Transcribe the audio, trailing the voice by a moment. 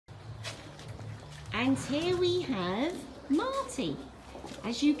And here we have Marty.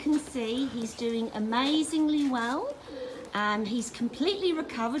 As you can see, he's doing amazingly well. He's completely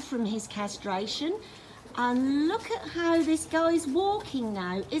recovered from his castration. And look at how this guy's walking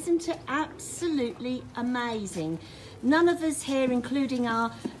now. Isn't it absolutely amazing? None of us here, including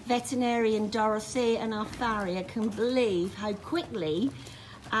our veterinarian Dorothea and our farrier, can believe how quickly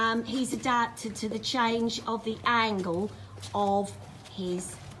he's adapted to the change of the angle of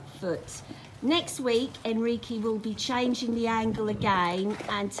his foot. Next week, Enrique will be changing the angle again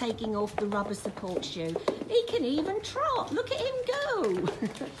and taking off the rubber support shoe. He can even trot. Look at him go.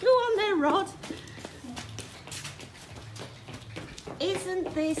 Go on there, Rod.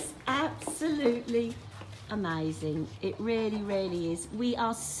 Isn't this absolutely amazing? It really, really is. We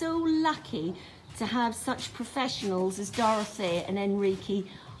are so lucky to have such professionals as Dorothea and Enrique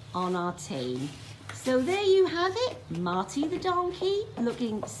on our team. So there you have it, Marty the donkey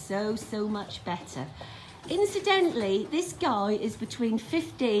looking so much better. Incidentally, this guy is between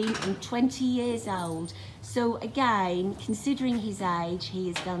 15 and 20 years old. So again, considering his age, he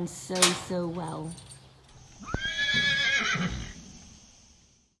has done so well.